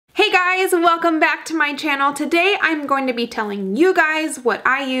guys, welcome back to my channel. Today I'm going to be telling you guys what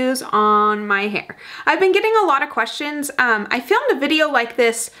I use on my hair. I've been getting a lot of questions. I filmed a video like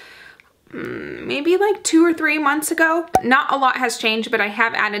this maybe like 2 or 3 months ago. Not a lot has changed, but I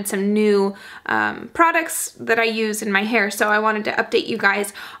have added some new products that I use in my hair, so I wanted to update you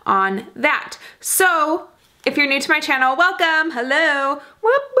guys on that. So if you're new to my channel, welcome, hello,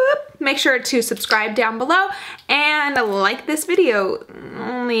 whoop whoop. Make sure to subscribe down below and like this video,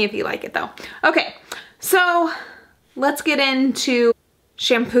 only if you like it though. Okay, so let's get into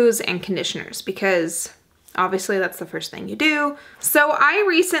shampoos and conditioners because obviously that's the first thing you do. So I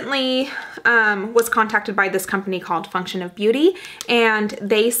recently was contacted by this company called Function of Beauty, and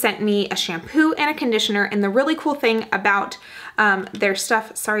they sent me a shampoo and a conditioner. And the really cool thing about their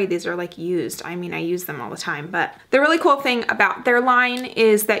stuff, sorry, these are like used. I mean, I use them all the time, but the really cool thing about their line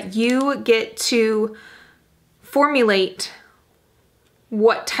is that you get to formulate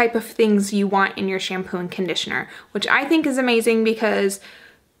what type of things you want in your shampoo and conditioner, which I think is amazing because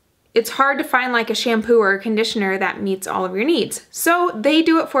it's hard to find like a shampoo or a conditioner that meets all of your needs. So they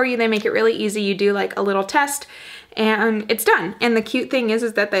do it for you. They make it really easy. You do like a little test and it's done. And the cute thing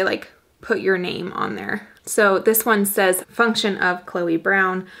is that they like put your name on there. So this one says Function of Chloe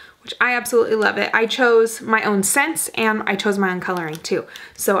Brown, which I absolutely love it. I chose my own scents and I chose my own coloring too.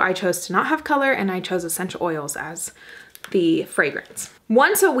 So I chose to not have color and I chose essential oils as the fragrance.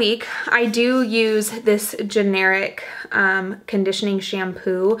 Once a week, I do use this generic conditioning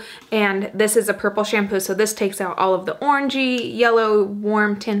shampoo, and this is a purple shampoo, so this takes out all of the orangey, yellow,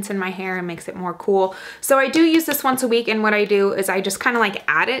 warm tints in my hair and makes it more cool. So I do use this once a week, and what I do is I just kind of like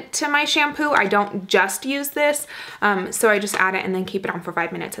add it to my shampoo. I don't just use this, so I just add it and then keep it on for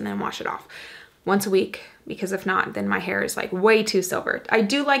 5 minutes and then wash it off once a week, because if not, then my hair is like way too silver. I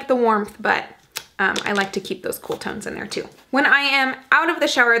do like the warmth, but I like to keep those cool tones in there too. When I am out of the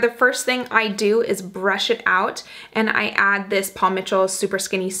shower, the first thing I do is brush it out, and I add this Paul Mitchell Super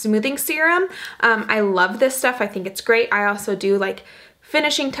Skinny Smoothing Serum. I love this stuff. I think it's great. I also do like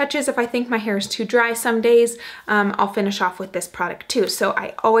finishing touches. If I think my hair is too dry some days, I'll finish off with this product too. So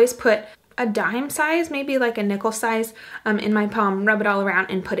I always put a dime size, maybe like a nickel size, in my palm, rub it all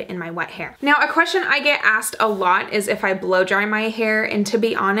around and put it in my wet hair. Now, a question I get asked a lot is if I blow dry my hair, and to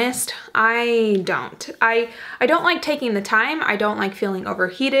be honest, I don't. I don't like taking the time. I don't like feeling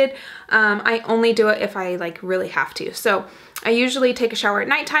overheated. I only do it if I like really have to. So I usually take a shower at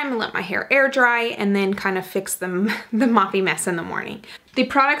nighttime and let my hair air dry and then kind of fix the moppy mess in the morning. The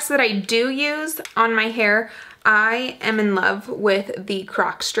products that I do use on my hair, I am in love with the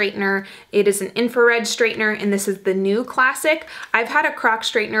Croc straightener. It is an infrared straightener, and this is the new classic. I've had a Croc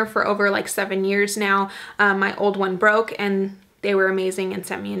straightener for over like 7 years now. My old one broke and they were amazing and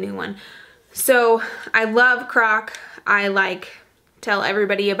sent me a new one. So I love Croc. I like tell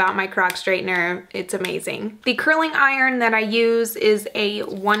everybody about my Croc straightener. It's amazing. The curling iron that I use is a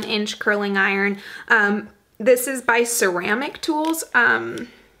 1-inch curling iron. This is by Ceramic Tools. I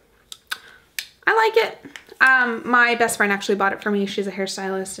like it. My best friend actually bought it for me. She's a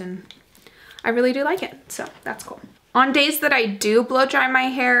hairstylist and I really do like it, so that's cool. On days that I do blow dry my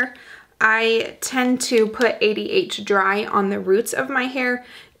hair, I tend to put 80H dry on the roots of my hair,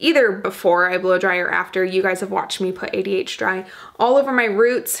 either before I blow dry or after. You guys have watched me put 80H dry all over my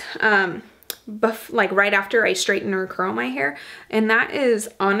roots, like right after I straighten or curl my hair, and that is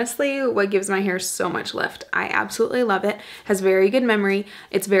honestly what gives my hair so much lift. I absolutely love it. Has very good memory.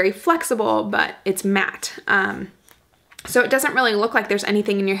 It's very flexible, but it's matte. So it doesn't really look like there's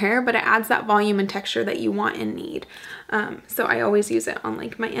anything in your hair, but it adds that volume and texture that you want and need. So I always use it on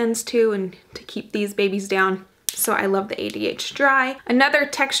like my ends too, and to keep these babies down. So I love the 80H dry. Another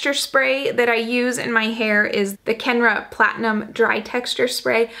texture spray that I use in my hair is the Kenra Platinum Dry Texture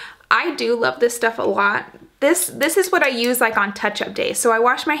Spray. I do love this stuff a lot. This is what I use like on touch-up days. So I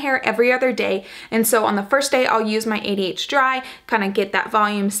wash my hair every other day, and so on the first day I'll use my 80H dry, kind of get that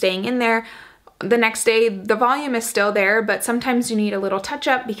volume staying in there. The next day the volume is still there, but sometimes you need a little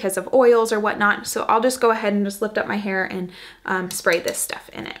touch-up because of oils or whatnot. So I'll just go ahead and just lift up my hair and spray this stuff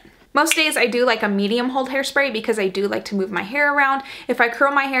in it. Most days I do like a medium hold hairspray because I do like to move my hair around. If I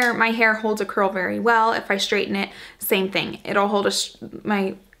curl my hair holds a curl very well. If I straighten it, same thing. It'll hold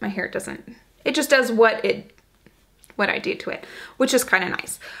my hair doesn't. It just does what I do to it, which is kind of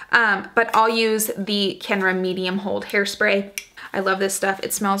nice. But I'll use the Kenra medium hold hairspray. I love this stuff.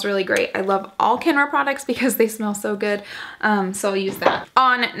 It smells really great. I love all Kenra products because they smell so good. So I'll use that.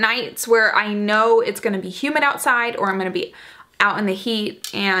 On nights where I know it's gonna be humid outside or I'm gonna be out in the heat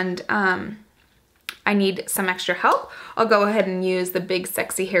and I need some extra help, I'll go ahead and use the Big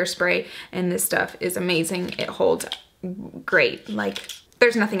Sexy Hairspray, and this stuff is amazing. It holds great. Like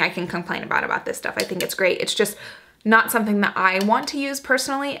there's nothing I can complain about this stuff. I think it's great. It's just not something that I want to use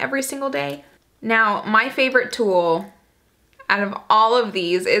personally every single day. Now, my favorite tool out of all of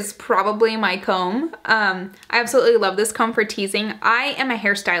these is probably my comb. I absolutely love this comb for teasing. I am a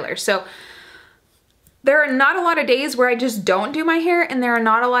hairstyler, so there are not a lot of days where I just don't do my hair, and there are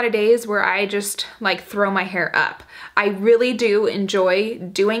not a lot of days where I just like throw my hair up. I really do enjoy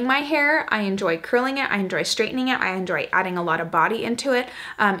doing my hair. I enjoy curling it. I enjoy straightening it. I enjoy adding a lot of body into it.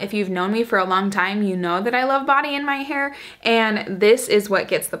 If you've known me for a long time, you know that I love body in my hair, and this is what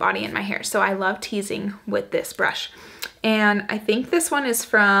gets the body in my hair. So I love teasing with this brush. And I think this one is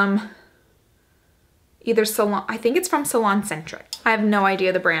from either Salon, I think it's from Salon Centric. I have no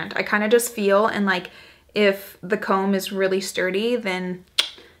idea the brand. I kind of just feel, and like, if the comb is really sturdy, then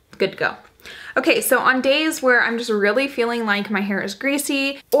good to go. Okay, so on days where I'm just really feeling like my hair is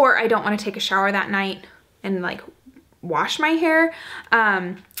greasy, or I don't want to take a shower that night and like wash my hair,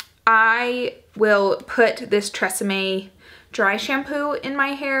 I will put this TRESemme dry shampoo in my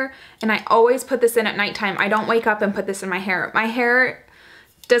hair, and I always put this in at nighttime. I don't wake up and put this in my hair. My hair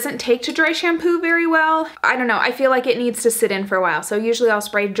doesn't take to dry shampoo very well. I don't know, I feel like it needs to sit in for a while. So usually I'll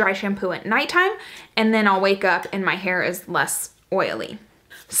spray dry shampoo at nighttime, and then I'll wake up and my hair is less oily.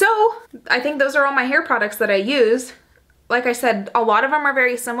 So I think those are all my hair products that I use. Like I said, a lot of them are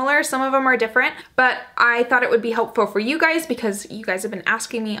very similar, some of them are different, but I thought it would be helpful for you guys because you guys have been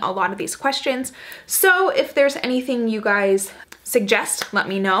asking me a lot of these questions. So if there's anything you guys suggest, let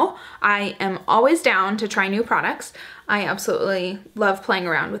me know. I am always down to try new products. I absolutely love playing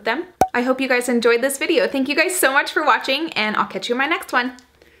around with them. I hope you guys enjoyed this video. Thank you guys so much for watching, and I'll catch you in my next one.